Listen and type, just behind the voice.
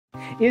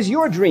Is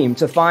your dream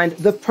to find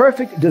the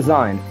perfect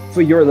design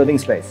for your living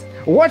space?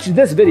 Watch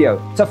this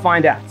video to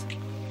find out.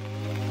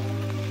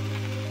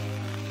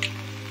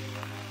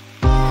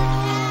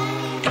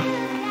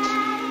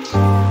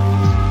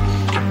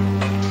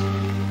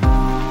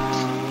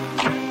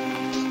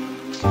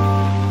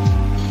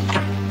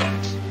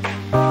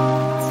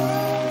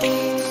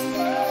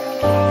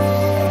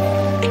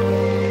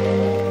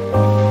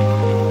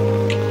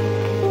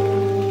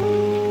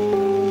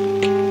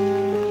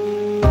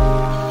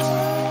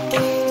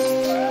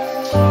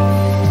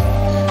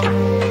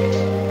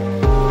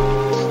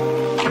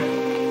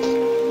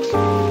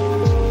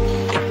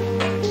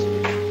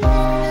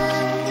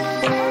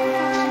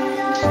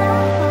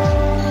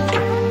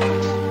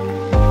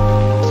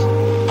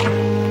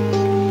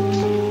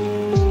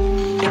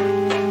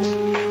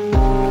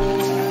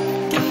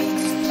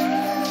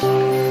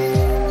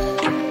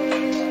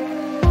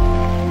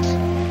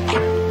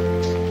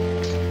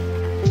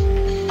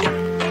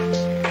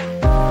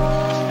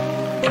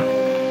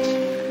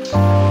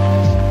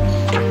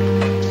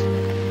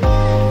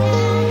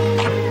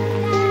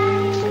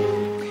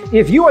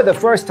 If you are the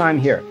first time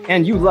here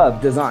and you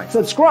love design,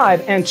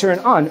 subscribe and turn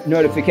on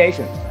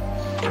notifications.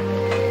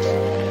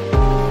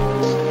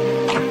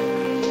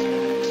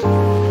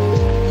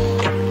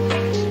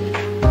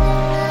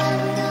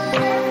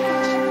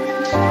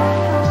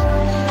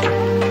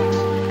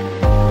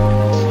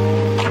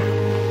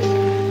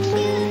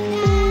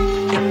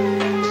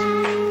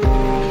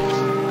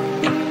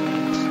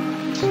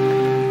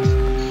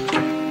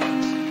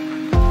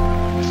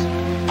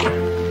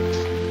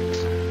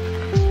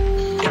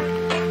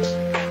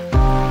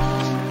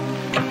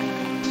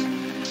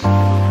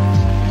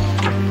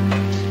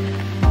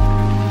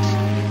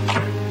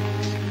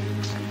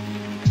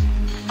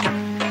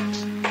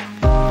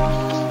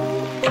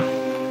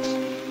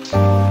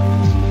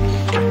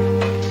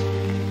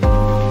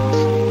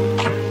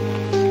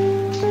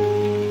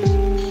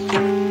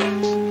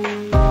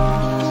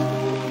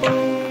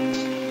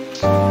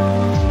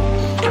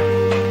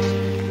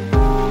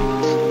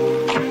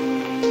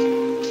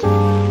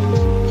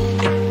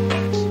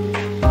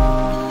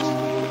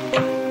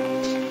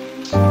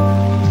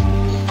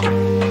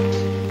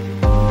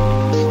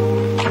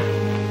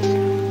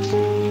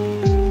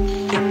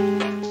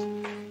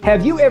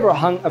 Have you ever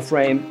hung a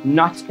frame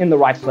not in the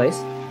right place?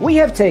 We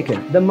have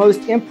taken the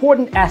most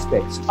important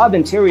aspects of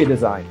interior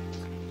design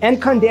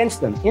and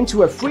condensed them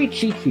into a free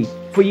cheat sheet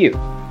for you.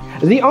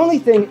 The only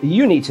thing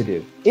you need to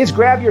do is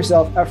grab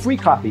yourself a free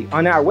copy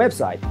on our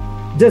website,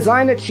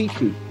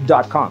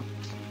 designercheatsheet.com.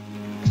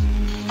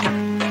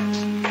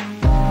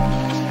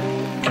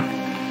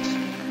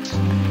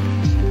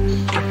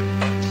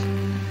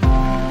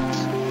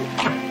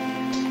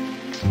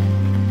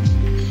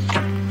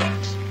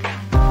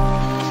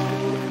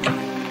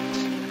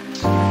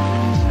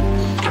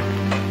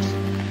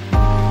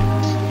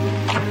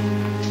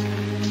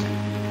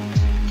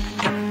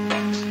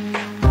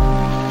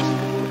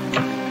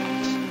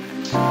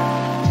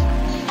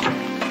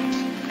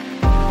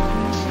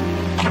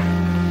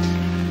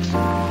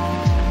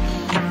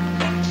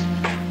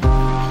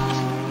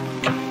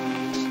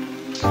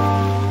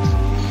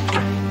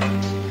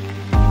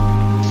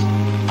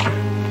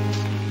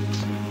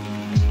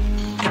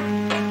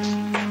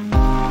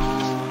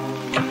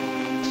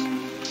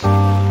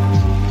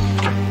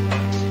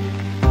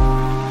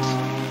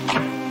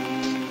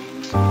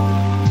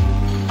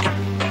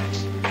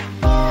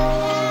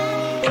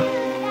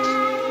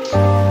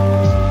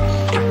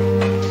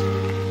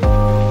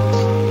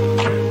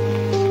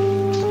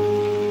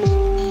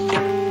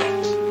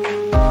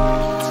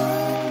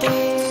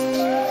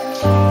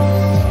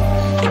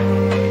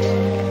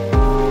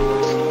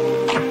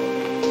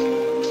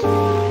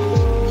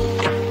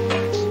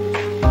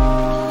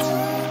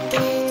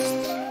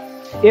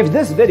 If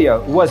this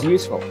video was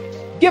useful,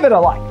 give it a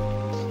like.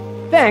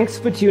 Thanks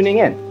for tuning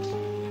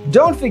in.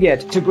 Don't forget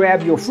to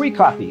grab your free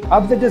copy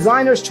of the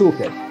Designer's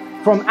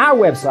Toolkit from our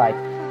website,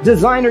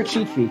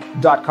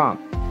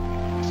 designercheatsheet.com.